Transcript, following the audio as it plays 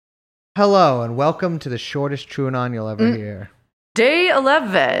Hello, and welcome to the shortest TrueAnon you'll ever hear. Day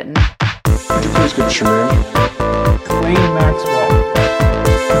 11. Could you please give us your name? Ghislaine Maxwell.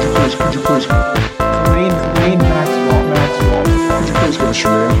 Could you please? Ghislaine Maxwell. Could you please give us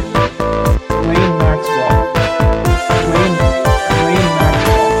your name? Ghislaine Maxwell. Ghislaine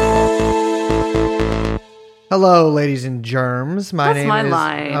Maxwell. Hello, ladies and germs. My That's name my is.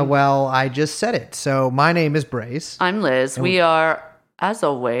 line. Well, I just said it. So my name is Brace. I'm Liz. We are, as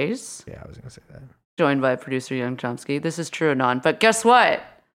always, Yeah, I was going to say that. joined by producer Young Chomsky. This is TrueAnon. But guess what?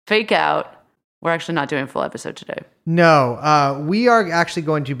 Fake out. We're actually not doing a full episode today. No, we are actually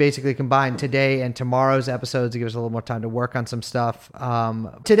going to basically combine today and tomorrow's episodes to give us a little more time to work on some stuff.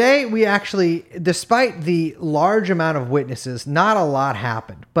 Today, we actually, despite the large amount of witnesses, not a lot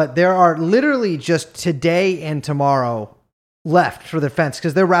happened. But there are literally just today and tomorrow left for the defense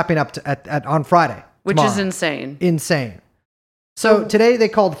because they're wrapping up on Friday. Which tomorrow. is insane. Insane. So today they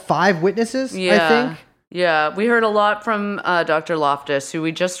called 5 witnesses, I think. Yeah, we heard a lot from Dr. Loftus, who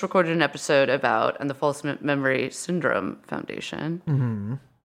we just recorded an episode about, and the False Memory Syndrome Foundation. Mm-hmm.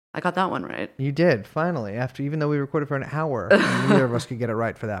 I got that one right. You did, finally, even though we recorded for an hour. Neither of us could get it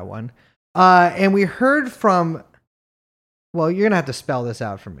right for that one. And we heard from, well, you're going to have to spell this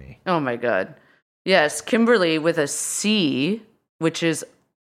out for me. Oh my God. Yes, Kimberly with a C, which is,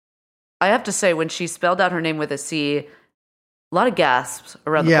 I have to say, when she spelled out her name with a C, a lot of gasps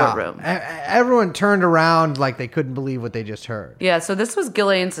around the courtroom. Everyone turned around like they couldn't believe what they just heard. Yeah, so this was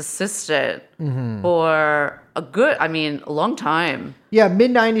Ghislaine's assistant for a long time. Yeah,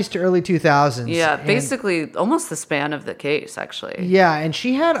 mid-90s to early 2000s. Yeah, basically almost the span of the case, actually. Yeah, and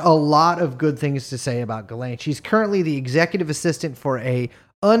she had a lot of good things to say about Ghislaine. She's currently the executive assistant for a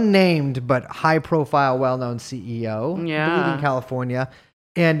unnamed but high-profile, well-known CEO, I believe in California.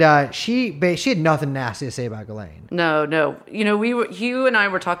 And she had nothing nasty to say about Ghislaine. No. You know, you and I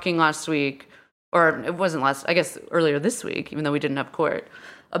were talking last week, or it wasn't I guess earlier this week, even though we didn't have court,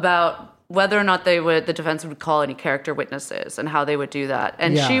 about whether or not the defense would call any character witnesses and how they would do that.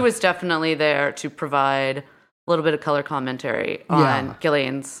 And she was definitely there to provide a little bit of color commentary on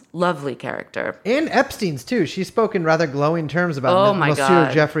Ghislaine's lovely character. And Epstein's, too. She's spoken rather glowing terms about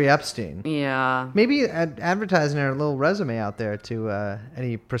Monsieur Jeffrey Epstein. Yeah. Maybe advertising her little resume out there to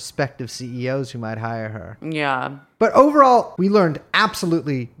any prospective CEOs who might hire her. Yeah. But overall, we learned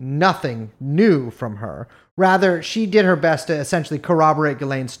absolutely nothing new from her. Rather, she did her best to essentially corroborate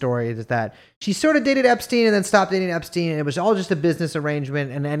Ghislaine's story, that she sort of dated Epstein and then stopped dating Epstein, and it was all just a business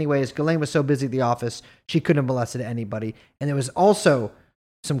arrangement. And anyways, Ghislaine was so busy at the office, she couldn't have molested anybody. And there was also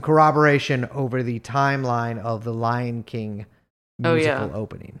some corroboration over the timeline of the Lion King musical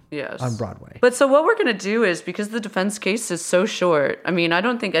opening on Broadway. But so what we're going to do is, because the defense case is so short, I mean, I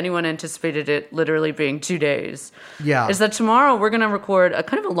don't think anyone anticipated it literally being 2 days. Yeah. Is that tomorrow we're going to record a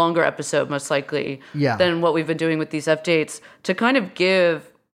kind of a longer episode, most likely, than what we've been doing with these updates, to kind of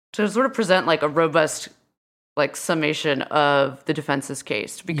sort of present like a robust like summation of the defense's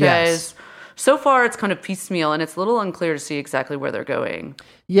case. Because so far it's kind of piecemeal and it's a little unclear to see exactly where they're going.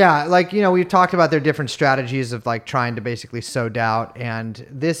 Yeah, like, you know, we've talked about their different strategies of like trying to basically sow doubt. And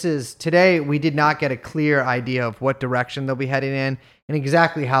today we did not get a clear idea of what direction they'll be heading in and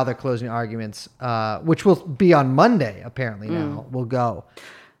exactly how their closing arguments, which will be on Monday, apparently now, will go.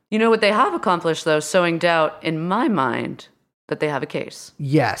 You know what they have accomplished, though, sowing doubt in my mind that they have a case.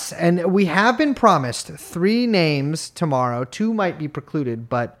 Yes, and we have been promised 3 names tomorrow. 2 might be precluded,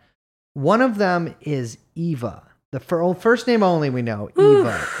 but one of them is Eva. The first name only we know,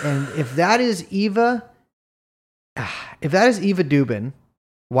 Eva. And if that is Eva Dubin,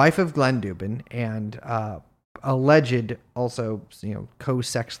 wife of Glenn Dubin, and alleged also, you know,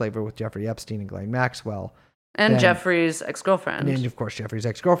 co-sex slaver with Jeffrey Epstein and Ghislaine Maxwell. And Jeffrey's ex-girlfriend. And of course, Jeffrey's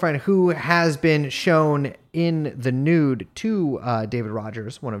ex-girlfriend, who has been shown in the nude to David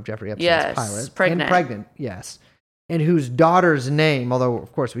Rogers, one of Jeffrey Epstein's pilots. Pregnant, yes. And whose daughter's name, although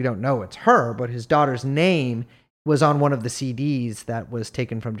of course we don't know it's her, but his daughter's name was on one of the CDs that was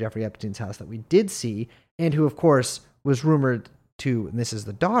taken from Jeffrey Epstein's house that we did see, and who of course was rumored to, and this is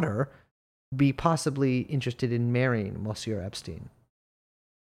the daughter, be possibly interested in marrying Monsieur Epstein.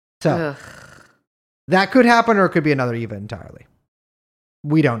 So that could happen, or it could be another Eva entirely.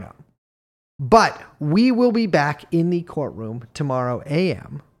 We don't know. But we will be back in the courtroom tomorrow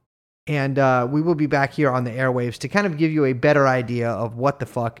a.m., and we will be back here on the airwaves to kind of give you a better idea of what the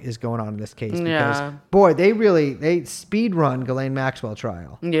fuck is going on in this case. Because, boy, they speed run Ghislaine Maxwell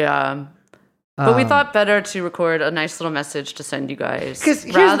trial. Yeah. But we thought better to record a nice little message to send you guys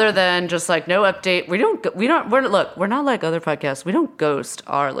rather than just like no update. We're not like other podcasts. We don't ghost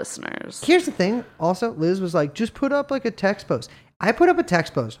our listeners. Here's the thing. Also, Liz was like, just put up like a text post. I put up a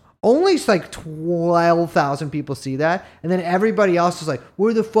text post. Only like 12,000 people see that. And then everybody else is like,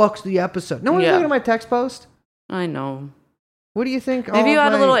 where the fuck's the episode? No one's looking at my text post. I know. What do you think? Maybe you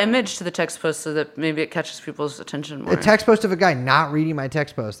add a little image to the text post so that maybe it catches people's attention more. A text post of a guy not reading my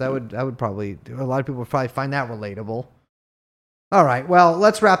text post. That would probably, a lot of people would probably find that relatable. All right, well,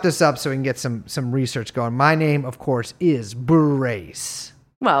 let's wrap this up so we can get some research going. My name, of course, is Brace.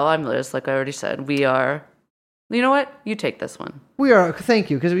 Well, I'm Liz, like I already said. We are, you know what? You take this one. We are, thank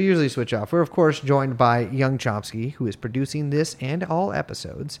you, because we usually switch off. We're, of course, joined by Young Chomsky, who is producing this and all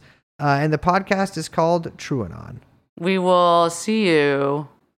episodes. And the podcast is called TrueAnon. We will see you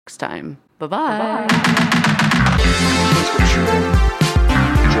next time. Bye-bye. Bye.